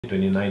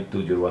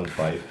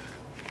29-2015,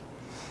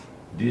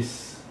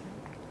 this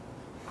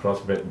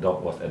crossbred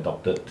dog was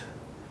adopted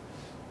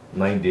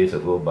 9 days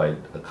ago by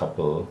a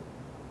couple,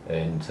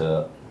 and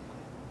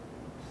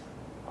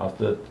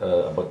after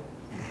about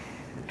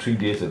 3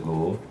 days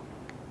ago,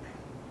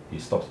 he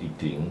stopped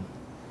eating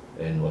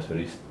and was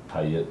very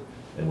tired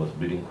and was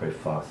breathing quite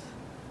fast.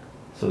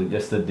 So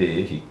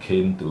yesterday he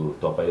came to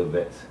Toa Payoh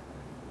vet,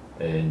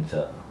 and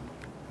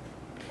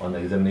on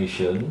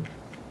examination,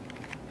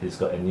 he's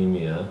got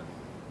anemia.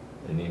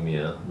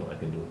 No, I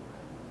can do.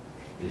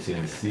 As you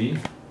can see,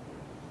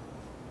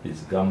 his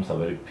gums are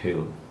very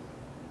pale,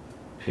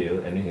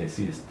 and you can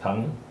see his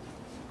tongue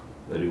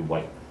very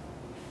white.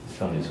 His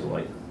tongue is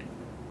white.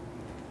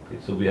 Okay,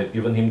 so we have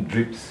given him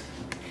drips,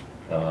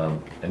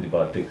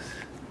 antibiotics,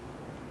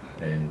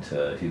 and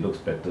he looks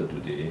better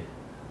today.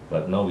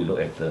 But now we look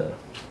at the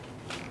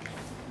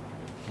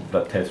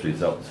blood test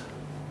results.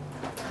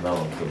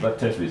 Now the blood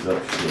test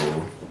results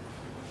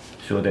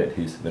show that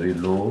he's very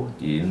low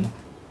in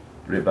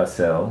red blood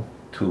cell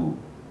 2.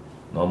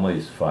 Normal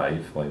is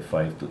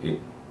 5.5 to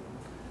 8.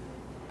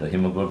 The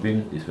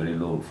hemoglobin is very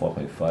low,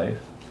 4.5.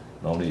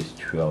 Normally is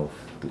 12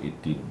 to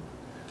 18.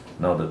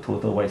 Now the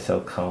total white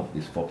cell count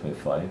is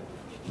 4.5.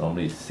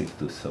 Normally is 6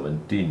 to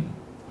 17.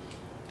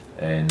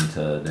 And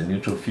the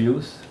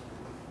neutrophils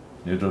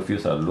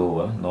are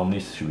lower. Normally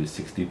should be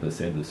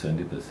 60% to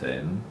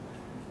 70%.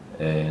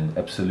 And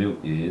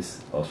absolute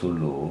is also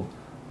low.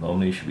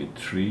 Normally should be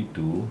 3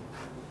 to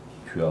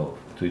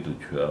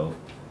 12.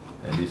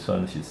 And this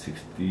one is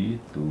 60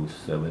 to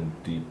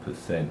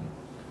 70%.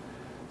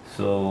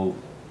 So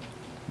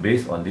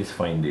based on these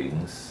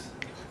findings,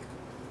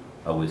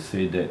 I would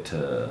say that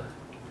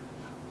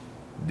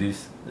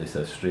this is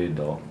a stray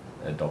dog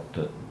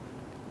adopted,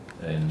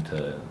 and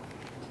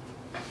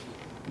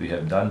we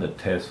have done the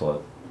test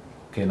for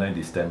canine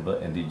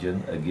distemper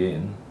antigen.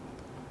 Again,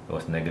 it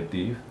was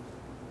negative.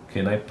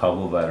 Canine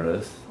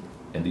parvovirus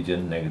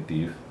antigen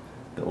negative.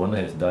 The owner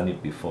has done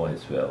it before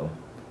as well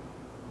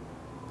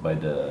by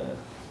the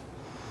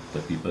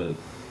people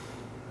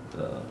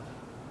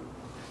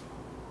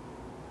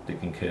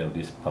taking care of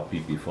this puppy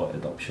before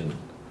adoption.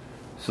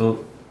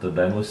 So the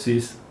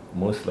diagnosis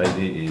most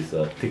likely is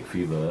tick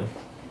fever,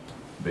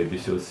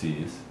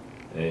 babesiosis,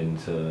 and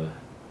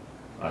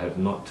I have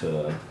not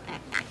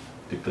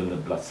taken the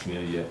blood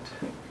smear yet,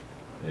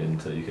 and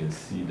you can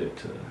see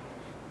that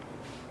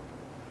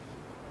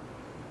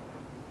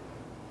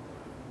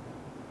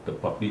the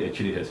puppy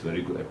actually has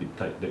very good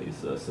appetite. That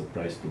is a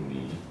surprise to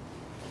me,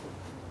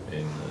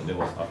 and that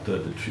was after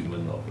the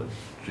treatment of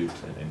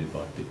drips and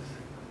antibiotics.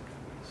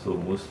 So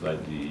most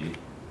likely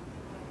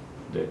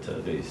that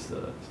that is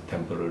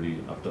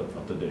temporary. After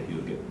that he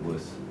will get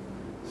worse.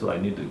 So I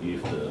need to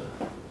give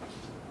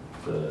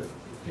the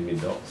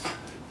Imidox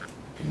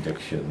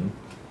injection.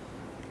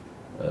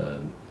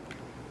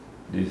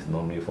 This is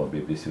normally for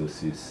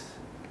babesiosis,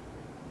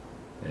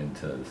 and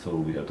so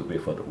we have to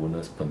wait for the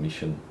owner's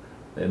permission.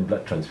 Then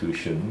blood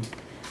transfusion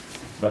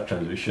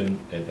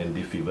and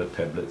anti-fever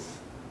tablets,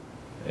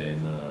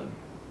 and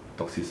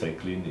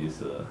doxycycline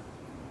is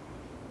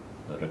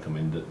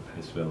recommended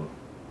as well.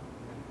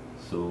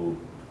 So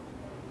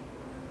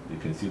you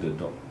can see the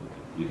dog.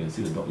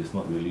 Is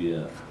not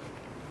really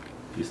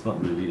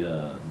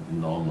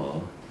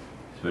normal.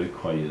 It's very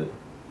quiet.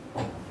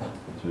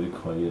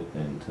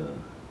 And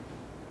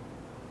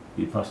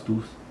he passed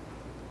tools.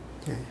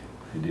 Yeah.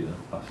 He did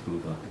pass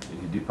tools.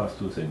 He did pass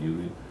tools and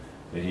urine.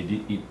 And he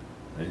did eat.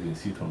 As you can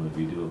see from the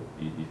video,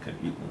 he can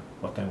eat.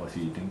 What time was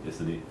he eating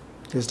yesterday?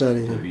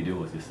 Yesterday. The video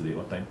was yesterday.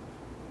 What time?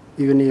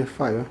 Evening at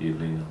 5.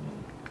 Evening.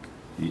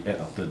 He ate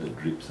after the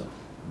drip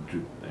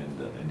and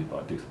the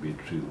antibiotics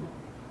B3.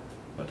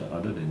 But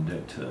other than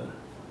that,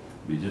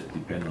 we just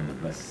depend on the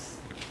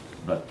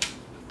blood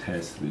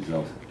test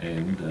results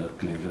and the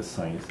clinical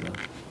signs.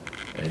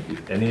 And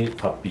if any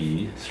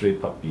stray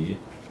puppy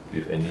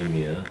with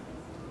anemia,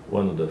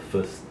 one of the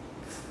first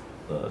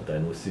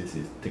diagnosis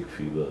is tick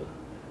fever,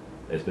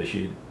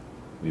 especially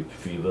with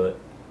fever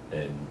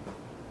and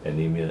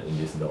anemia in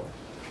this dog.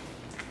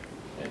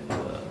 And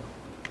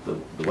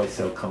the white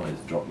cell count has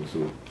dropped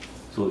also.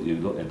 So if you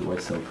look at the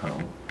white cell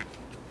count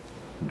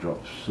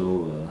drops.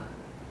 So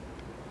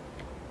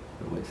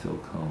the white cell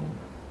count.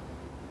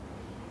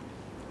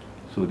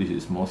 So this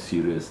is more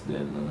serious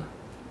than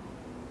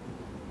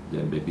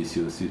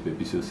babesiosis.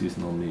 Babesiosis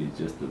normally is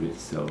just the red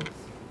cells.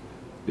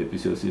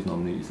 Babesiosis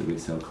normally is a red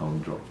cell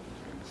count drop.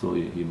 So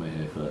he might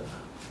have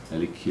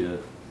Ehrlichia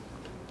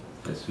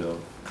as well.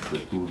 The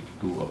two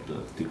of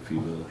the tick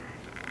fever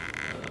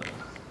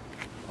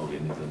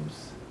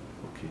organisms.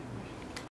 Okay.